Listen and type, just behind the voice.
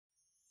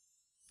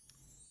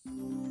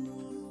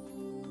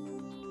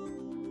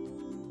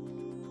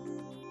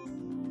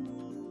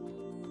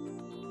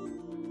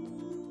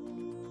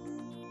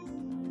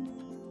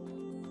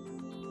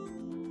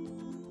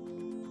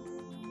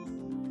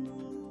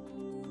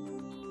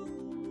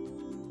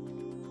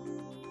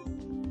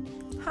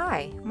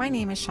Hi, my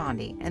name is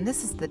Shandi, and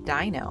this is the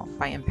Daino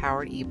by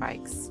Empowered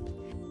Ebikes.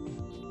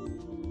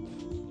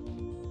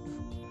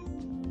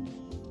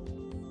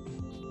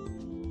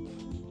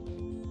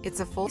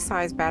 It's a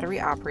full-size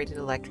battery-operated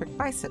electric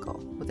bicycle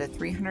with a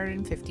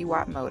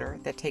 350-watt motor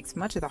that takes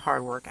much of the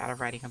hard work out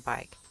of riding a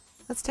bike.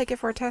 Let's take it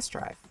for a test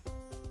drive.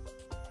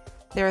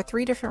 There are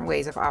 3 different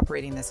ways of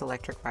operating this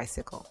electric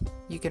bicycle.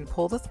 You can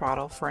pull the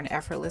throttle for an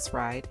effortless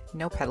ride,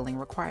 no pedaling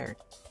required.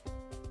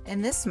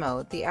 In this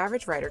mode, the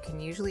average rider can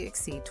usually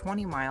exceed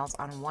 20 miles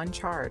on one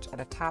charge at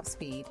a top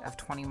speed of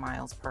 20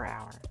 miles per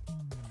hour.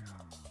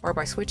 Or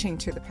by switching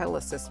to the pedal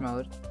assist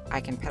mode, I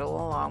can pedal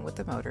along with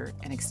the motor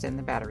and extend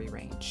the battery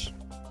range.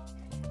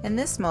 In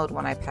this mode,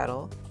 when I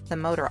pedal, the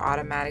motor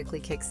automatically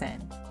kicks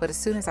in, but as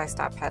soon as I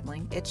stop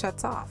pedaling, it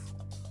shuts off.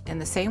 In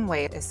the same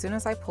way, as soon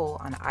as I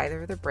pull on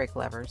either of the brake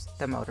levers,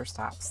 the motor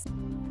stops.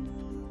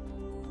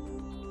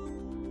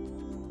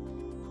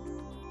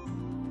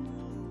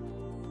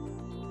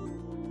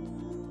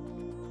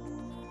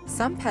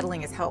 Some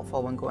pedaling is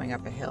helpful when going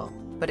up a hill,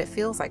 but it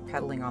feels like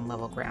pedaling on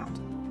level ground.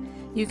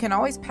 You can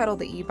always pedal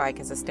the e-bike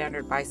as a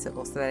standard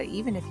bicycle so that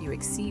even if you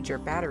exceed your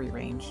battery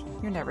range,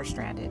 you're never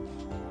stranded.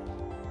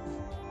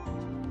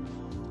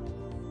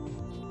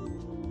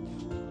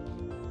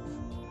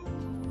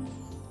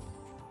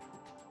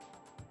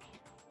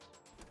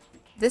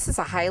 This is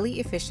a highly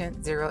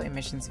efficient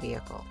zero-emissions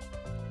vehicle.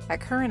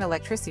 At current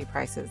electricity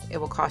prices, it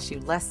will cost you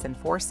less than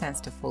 4 cents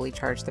to fully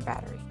charge the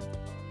battery.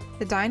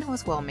 The Daino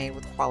is well made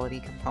with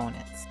quality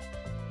components.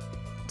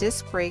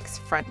 Disc brakes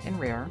front and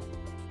rear,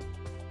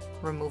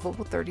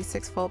 removable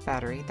 36-volt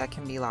battery that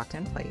can be locked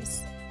in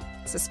place,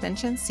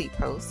 suspension seat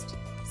post,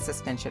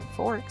 suspension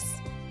forks,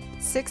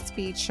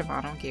 6-speed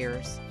Shimano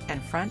gears,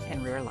 and front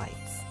and rear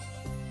lights.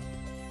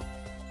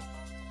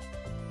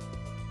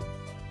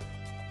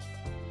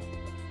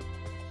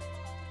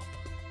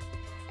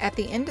 At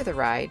the end of the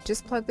ride,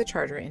 just plug the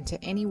charger into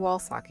any wall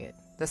socket.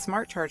 The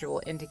smart charger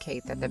will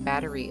indicate that the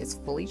battery is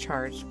fully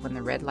charged when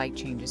the red light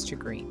changes to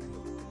green.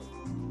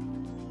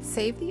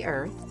 Save the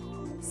earth,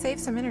 save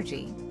some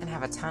energy, and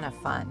have a ton of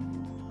fun.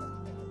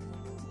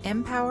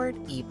 Empowered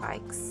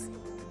Ebikes.